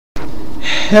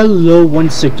Hello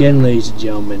once again, ladies and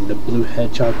gentlemen, the Blue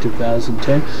Hedgehog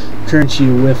 2010,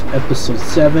 currently with episode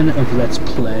 7 of Let's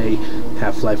Play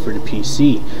Half-Life for the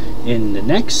PC. In the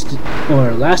next,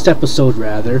 or last episode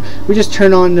rather, we just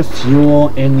turn on the fuel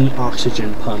and the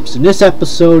oxygen pumps. In this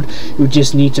episode, we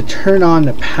just need to turn on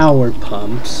the power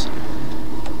pumps,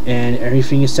 and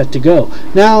everything is set to go.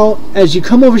 Now, as you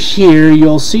come over here,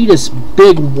 you'll see this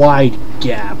big wide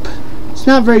gap. It's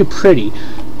not very pretty,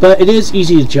 but it is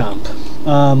easy to jump. It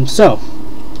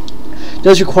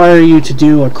does require you to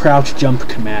do a crouch jump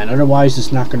command, otherwise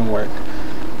it's not going to work.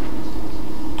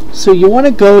 So you want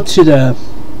to go to the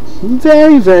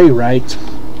very right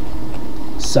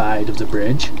side of the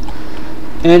bridge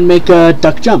and make a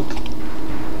duck jump.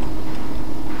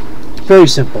 Very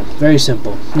simple, very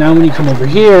simple. Now when you come over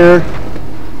here,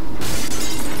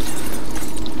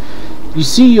 you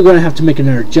see you're going to have to make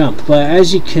another jump, but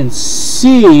as you can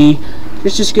see,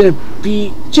 there's just going to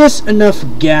be just enough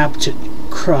gap to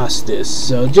cross this.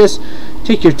 So just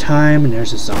take your time, and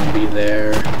there's a zombie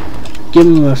there. Give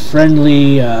him a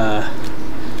friendly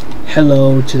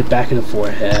hello to the back of the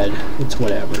forehead. It's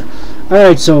whatever.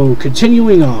 Alright, so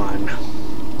continuing on.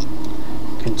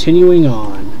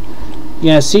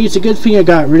 Yeah, see, it's a good thing I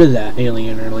got rid of that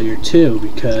alien earlier too,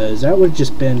 because that would have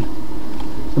just been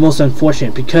the most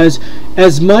unfortunate, because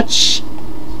as much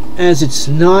as it's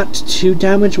not too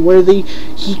damage worthy,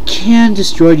 he can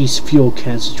destroy these fuel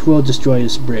cans, which will destroy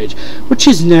this bridge, which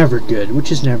is never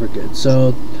good,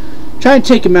 so try and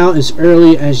take him out as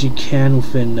early as you can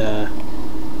within the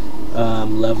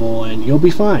level, and you'll be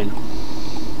fine.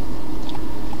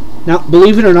 Now,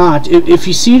 believe it or not, if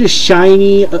you see the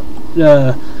shiny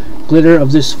glitter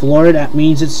of this floor, that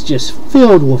means it's just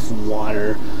filled with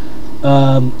water.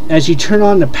 As you turn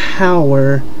on the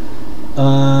power,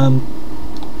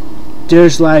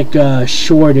 there's like a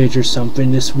shortage or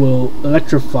something. This will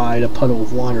electrify the puddle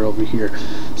of water over here.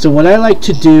 So what I like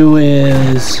to do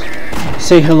is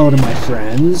say hello to my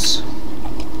friends.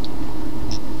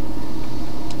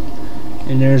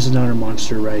 And there's another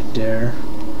monster right there.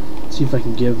 Let's see if I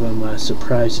can give him a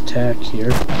surprise attack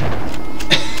here.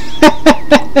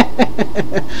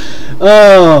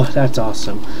 Oh, that's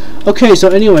awesome. Okay, so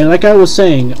anyway, like I was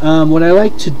saying, what I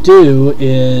like to do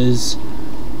is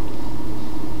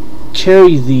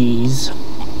carry these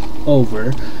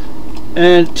over,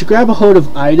 and to grab a hold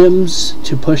of items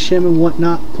to push him and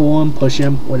whatnot, pull him, push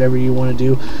him, whatever you want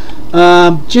to do.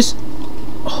 Just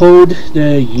hold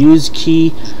the use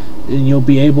key and you'll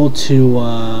be able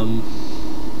to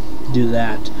do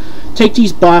that. Take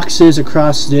these boxes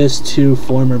across this to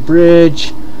form a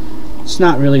bridge. It's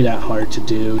not really that hard to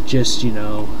do, just, you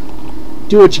know,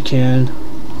 do what you can.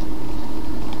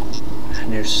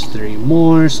 And there's 3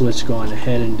 more, so let's go on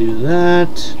ahead and do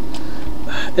that.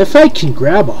 If I can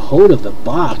grab a hold of the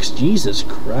box, Jesus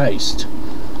Christ.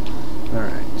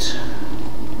 Alright.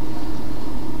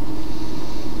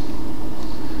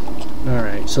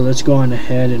 Alright, so let's go on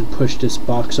ahead and push this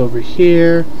box over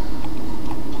here.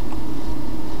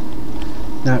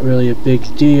 Not really a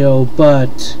big deal,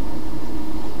 but,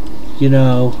 you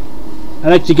know, I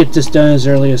like to get this done as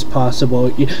early as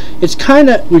possible. It's kind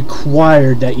of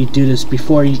required that you do this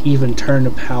before you even turn the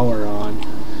power on,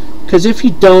 because if you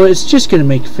don't, it's just going to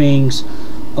make things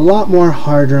a lot more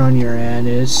harder on your end.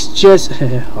 It's just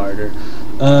harder.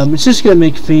 It's just going to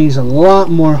make things a lot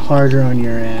more harder on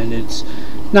your end. It's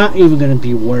not even going to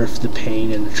be worth the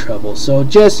pain and the trouble. So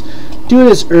just do it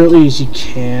as early as you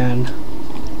can,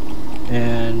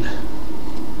 and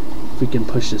if we can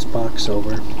push this box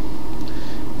over.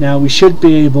 Now we should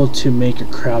be able to make a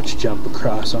crouch jump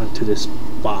across onto this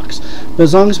box. But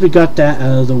as long as we got that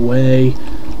out of the way,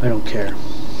 I don't care.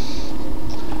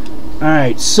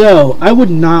 Alright, so I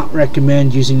would not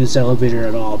recommend using this elevator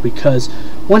at all, because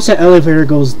once that elevator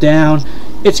goes down,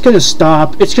 it's going to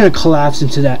stop, it's going to collapse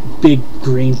into that big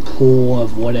green pool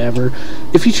of whatever.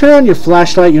 If you turn on your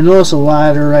flashlight, you'll notice a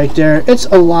ladder right there. It's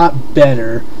a lot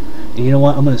better. And you know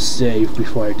what? I'm going to save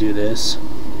before I do this.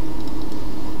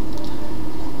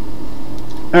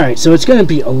 Alright, so it's going to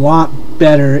be a lot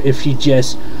better if you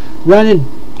just run and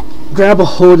grab a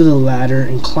hold of the ladder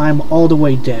and climb all the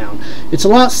way down. It's a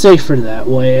lot safer that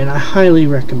way, and I highly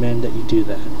recommend that you do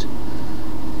that.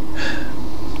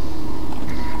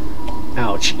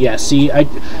 Ouch. Yeah, see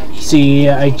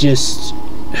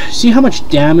how much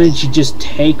damage you just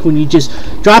take when you just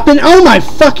drop in. Oh my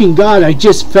fucking god, I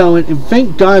just fell in, and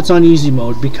thank god it's on easy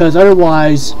mode, because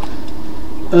otherwise,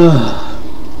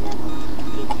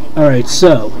 alright,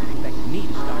 so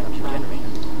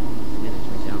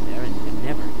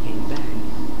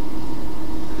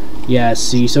yeah,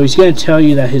 see, so he's gonna tell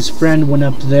you that his friend went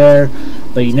up there,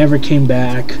 but he never came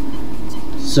back.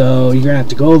 So you're gonna have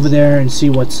to go over there and see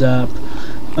what's up.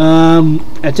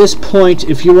 At this point,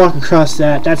 if you walk across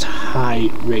that, that's high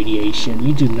radiation.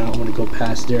 You do not want to go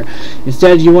past there.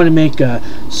 Instead, you want to make a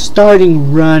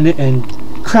starting run and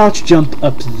crouch jump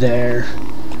up there.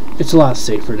 It's a lot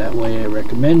safer that way. I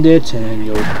recommend it, and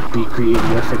you'll be greeted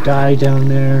with a guy down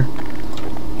there.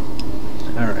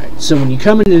 Alright, so when you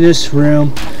come into this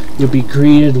room, you'll be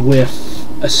greeted with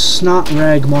a snot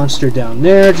rag monster down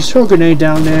there. Just throw a grenade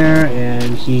down there,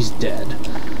 and he's dead.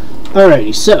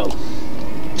 Alrighty, so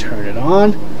turn it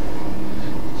on.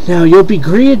 Now you'll be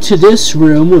greeted to this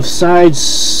room with side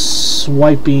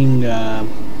swiping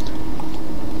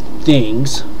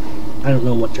things. I don't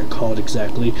know what they're called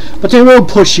exactly, but they will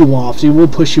push you off. They will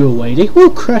push you away. They will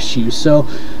crush you, so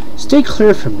stay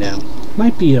clear from them.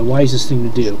 Might be the wisest thing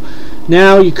to do.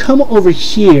 Now you come over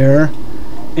here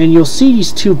and you'll see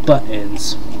these two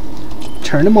buttons.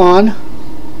 Turn them on.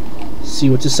 See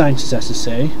what the scientist has to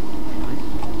say.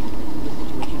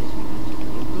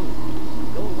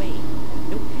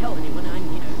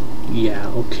 Yeah,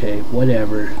 okay,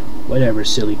 whatever,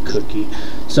 silly cookie.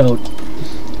 So,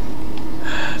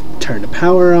 turn the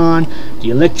power on, the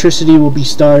electricity will be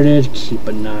started, keep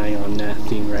an eye on that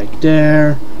thing right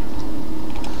there.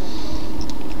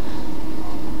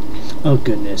 Oh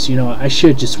goodness, you know, I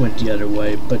should just went the other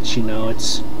way, but you know,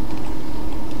 it's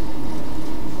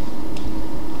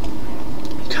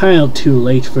kind of too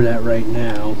late for that right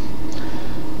now.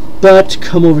 But,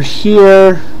 come over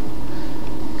here.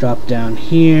 Drop down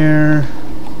here.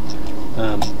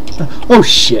 Oh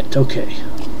shit, okay.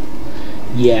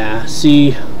 Yeah,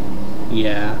 see?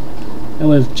 Yeah. That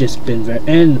would have just been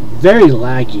very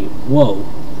laggy. Whoa.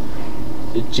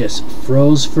 It just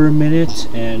froze for a minute,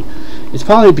 and it's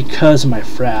probably because of my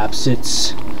fraps.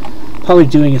 It's probably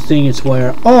doing a thing. It's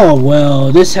where, oh,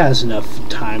 well, this has enough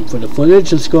time for the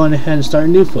footage. Let's go on ahead and start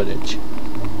new footage.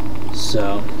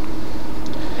 So.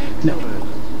 No.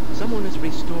 Someone has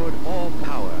restored all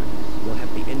power. We'll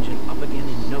have the engine up again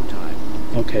in no time.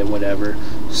 Okay, whatever.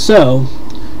 So,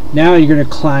 now you're going to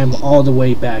climb all the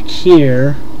way back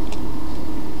here.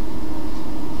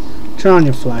 Turn on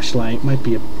your flashlight. Might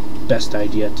be a best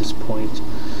idea at this point.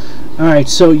 Alright,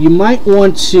 so you might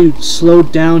want to slow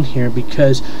down here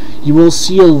because you will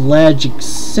see a ledge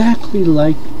exactly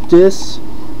like this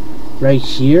right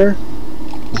here.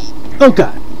 Oh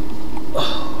god.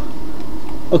 Oh.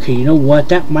 Okay, you know what?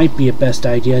 That might be a best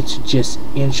idea to just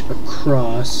inch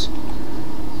across.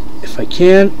 If I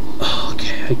can. Oh,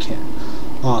 okay, I can.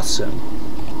 Awesome.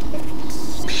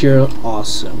 Pure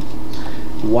awesome.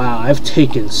 Wow, I've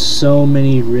taken so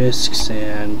many risks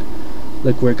and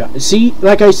look where it got. See,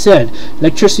 like I said,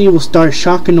 electricity will start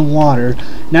shocking the water.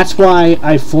 And that's why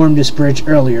I formed this bridge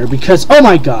earlier, because, oh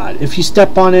my god, if you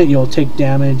step on it, you'll take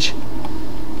damage.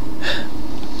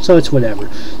 So it's whatever.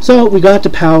 So we got the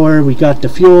power, we got the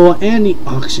fuel, and the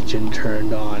oxygen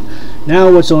turned on.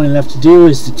 Now what's only left to do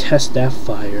is to test that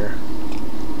fire.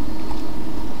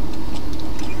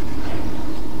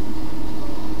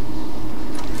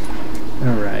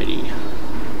 Alrighty.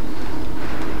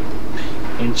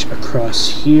 Inch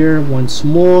across here once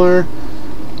more.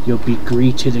 You'll be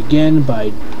greeted again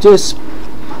by this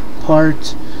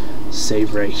part.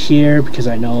 Save right here, because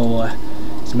I know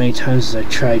as many times as I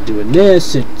tried doing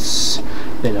this, it's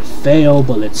been a fail,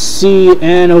 but let's see.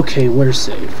 And okay, we're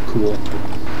safe. Cool.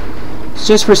 It's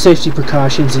just for safety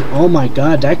precautions, and oh my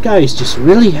god, that guy is just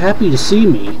really happy to see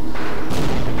me.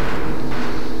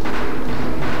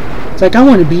 It's like, I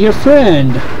want to be your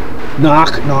friend.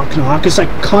 Knock, knock, knock. It's like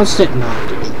constant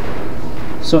knocking.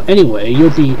 So anyway,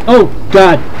 you'll be, oh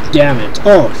god damn it.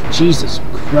 Oh, Jesus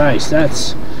Christ,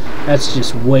 that's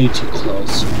just way too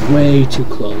close. Way too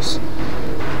close.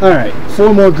 Alright,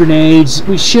 4 more grenades.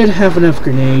 We should have enough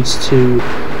grenades to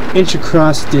inch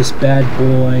across this bad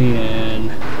boy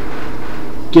and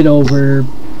get over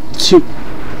to...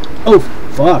 Oh,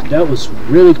 fuck, that was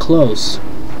really close.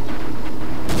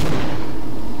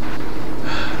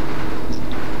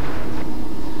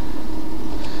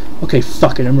 Okay,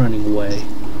 fuck it, I'm running away.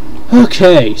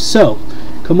 Okay, so,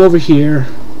 come over here.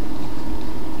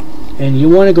 And you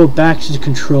want to go back to the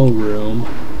control room.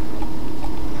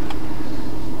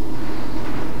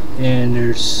 And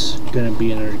there's gonna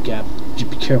be another gap. Just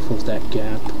be careful with that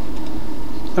gap.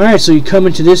 Alright, so you come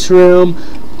into this room.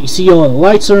 You see all the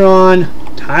lights are on.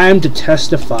 Time to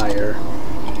test the fire.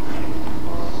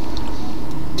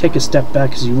 Take a step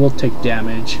back because you will take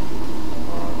damage.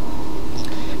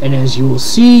 And as you will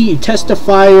see, you test the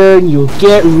fire and you'll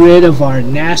get rid of our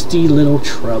nasty little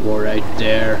trouble right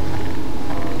there.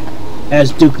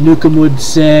 As Duke Nukem would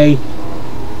say,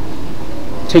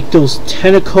 take those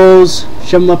tentacles,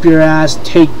 shove them up your ass,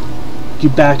 you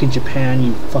back in Japan,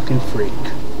 you fucking freak.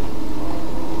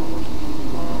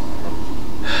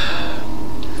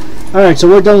 Alright, so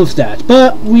we're done with that.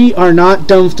 But we are not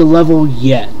done with the level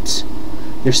yet.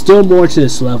 There's still more to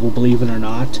this level, believe it or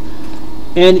not.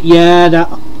 And yeah,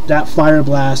 that fire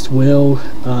blast will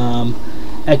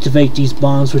activate these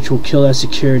bombs, which will kill that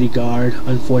security guard,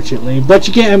 unfortunately. But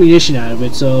you get ammunition out of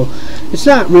it, so it's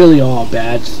not really all a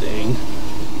bad thing.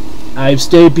 I've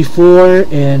stated before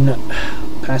in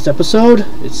past episode,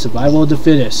 it's survival of the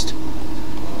fittest.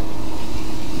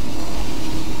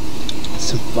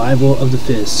 Survival of the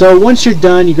fittest. So once you're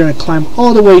done, you're going to climb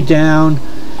all the way down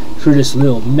through this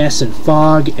little mess and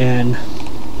fog, and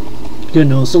you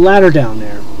know, it's a ladder down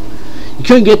there. You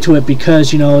couldn't get to it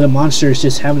because, you know, the monster is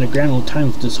just having a grand old time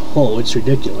with this hole. It's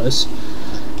ridiculous.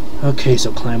 Okay,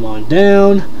 so climb on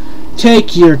down.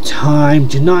 Take your time.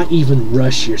 Do not even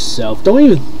rush yourself. Don't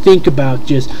even think about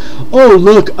just, oh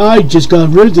look, I just got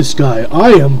rid of this guy.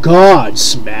 I am God.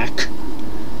 Smack.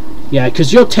 Yeah,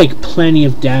 because you'll take plenty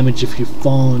of damage if you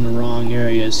fall in the wrong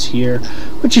areas here,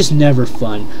 which is never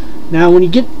fun. Now, when you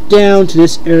get down to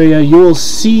this area, you will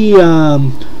see a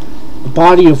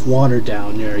body of water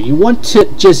down there. You want to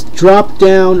just drop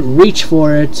down, reach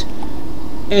for it,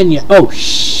 and you... Oh,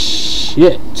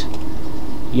 shit.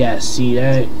 Yeah, see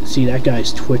that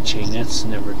guy's twitching. That's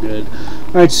never good.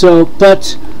 Alright, so,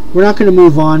 but we're not going to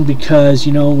move on because,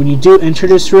 you know, when you do enter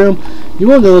this room, you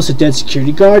will notice a dead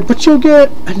security guard, but you'll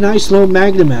get a nice little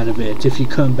magnum out of it if you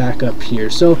come back up here.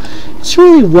 So, it's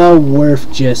really well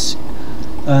worth just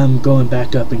going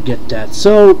back up and get that.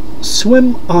 So,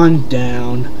 swim on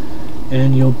down,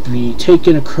 and you'll be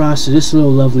taken across to this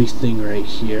little lovely thing right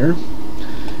here.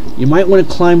 You might want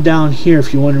to climb down here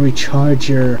if you want to recharge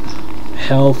your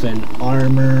health and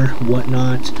armor,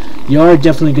 whatnot. You are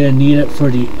definitely going to need it for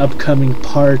the upcoming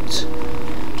part,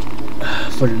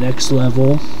 for the next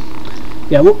level.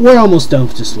 Yeah, we're almost done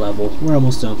with this level.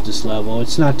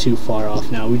 It's not too far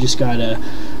off now. We just gotta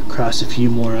cross a few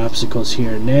more obstacles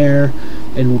here and there,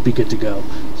 and we'll be good to go.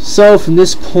 So from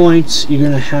this point, you're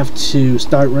gonna have to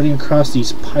start running across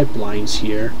these pipelines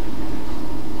here.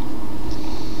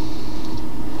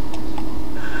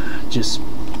 Just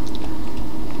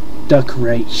duck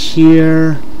right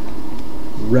here,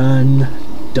 run,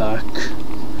 duck,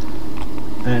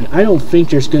 and I don't think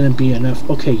there's going to be enough.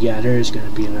 Okay, yeah, there is going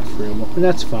to be enough room, but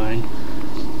that's fine.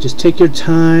 Just take your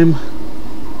time.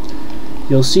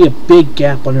 You'll see a big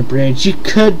gap on the bridge. You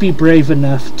could be brave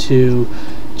enough to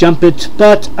jump it,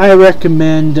 but I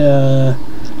recommend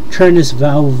turn this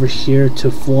valve over here to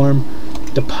form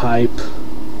the pipe,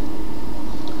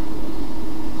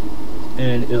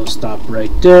 and it'll stop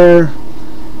right there.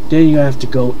 Then you have to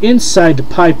go inside the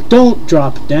pipe. Don't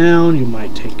drop down. You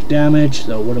might take damage,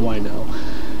 though what do I know.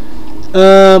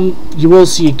 You will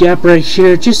see a gap right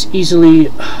here. Just easily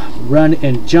run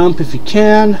and jump if you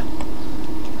can.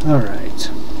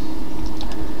 Alright.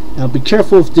 Now be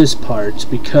careful with this part,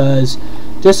 because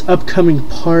this upcoming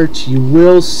part you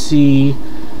will see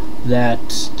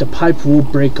that the pipe will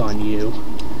break on you.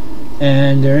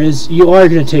 And you are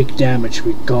going to take damage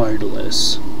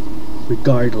regardless.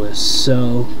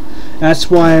 So that's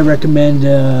why I recommend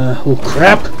oh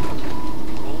crap.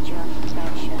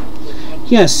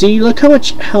 Yeah, see, look how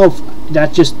much health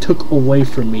that just took away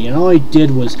from me, and all I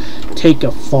did was take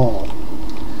a fall.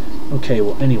 Okay,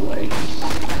 well anyway,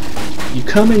 you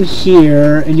come in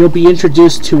here and you'll be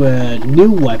introduced to a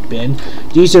new weapon.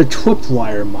 These are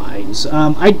tripwire mines.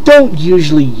 I don't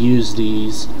usually use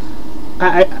these.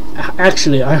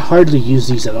 Actually I hardly use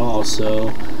these at all,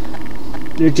 so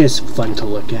they're just fun to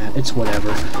look at. It's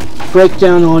whatever. Break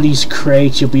down all these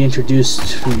crates. You'll be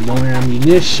introduced to more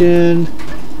ammunition,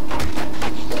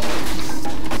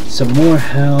 some more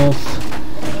health.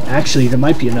 Actually, there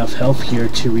might be enough health here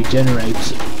to regenerate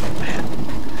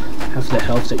half the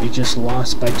health that you just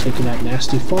lost by taking that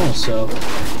nasty fall, so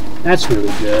that's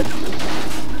really good.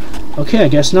 Okay, I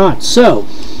guess not. So,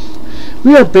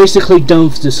 we are basically done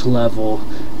with this level.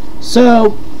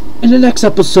 So, in the next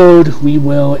episode, we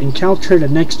will encounter the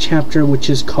next chapter, which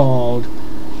is called,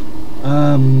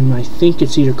 I think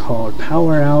it's either called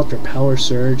Power Out or Power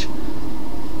Surge.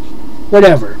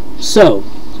 Whatever. So,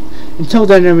 until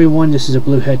then everyone, this is a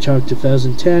Blue Hedgehog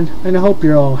 2010, and I hope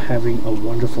you're all having a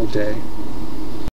wonderful day.